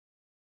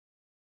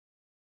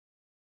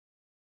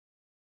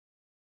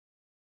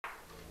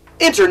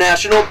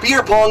International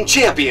beer pong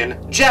champion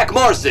Jack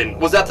Marsden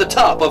was at the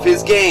top of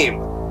his game.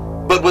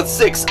 But with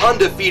 6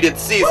 undefeated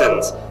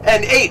seasons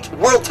and 8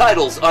 world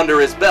titles under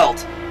his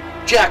belt,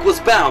 Jack was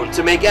bound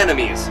to make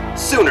enemies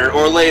sooner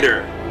or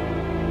later.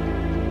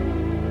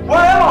 Where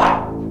am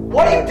I?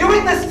 Why are you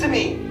doing this to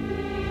me?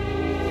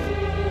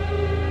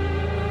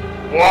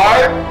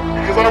 Why?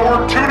 Because I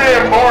worked too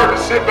damn hard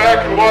to sit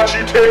back and watch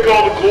you take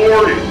all the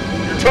glory.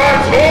 Your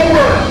time's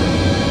over!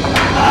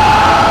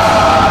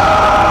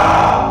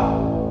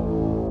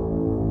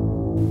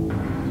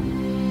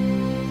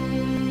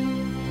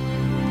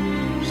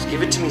 Just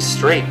give it to me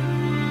straight.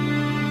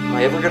 Am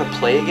I ever gonna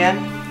play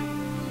again?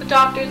 The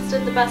doctors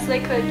did the best they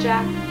could,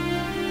 Jack.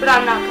 But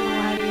I'm not gonna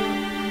lie to you.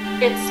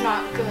 It's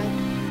not good.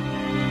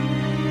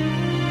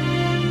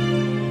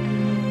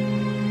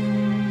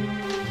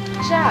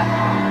 Jack,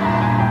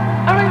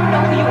 I don't even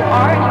know who you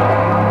are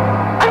anymore.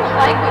 I'm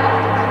like what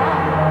you've become.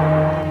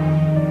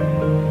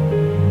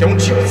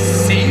 Don't you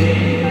see?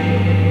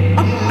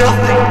 I'm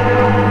nothing.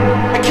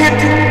 I can't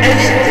do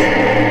anything.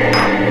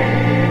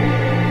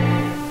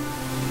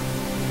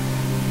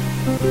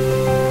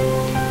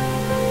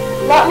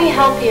 Let me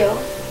help you.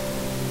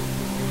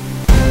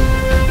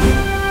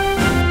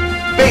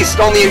 Based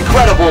on the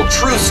incredible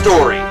true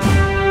story.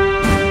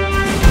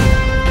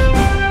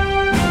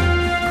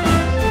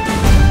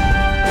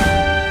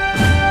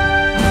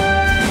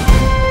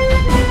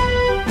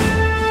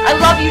 I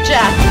love you,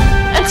 Jack,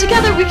 and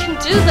together we can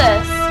do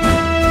this.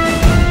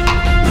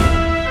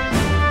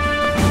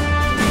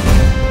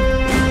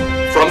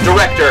 From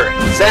director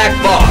Zach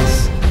Voss.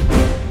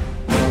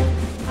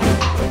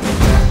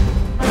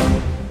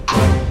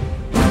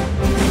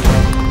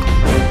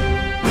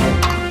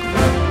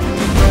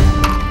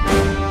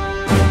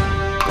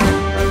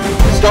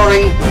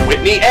 Starring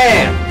Whitney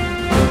Ann,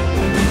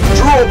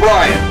 Drew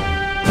O'Brien,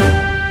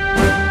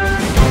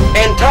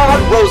 and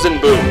Todd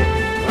Rosenboom.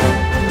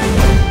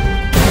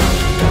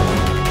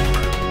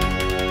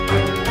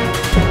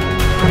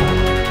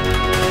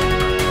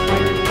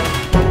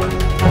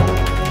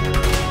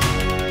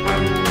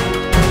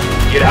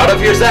 Get Out of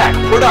Here Zach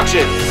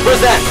Productions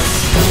presents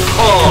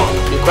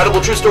Pong,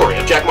 incredible true story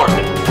of Jack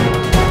Marsden.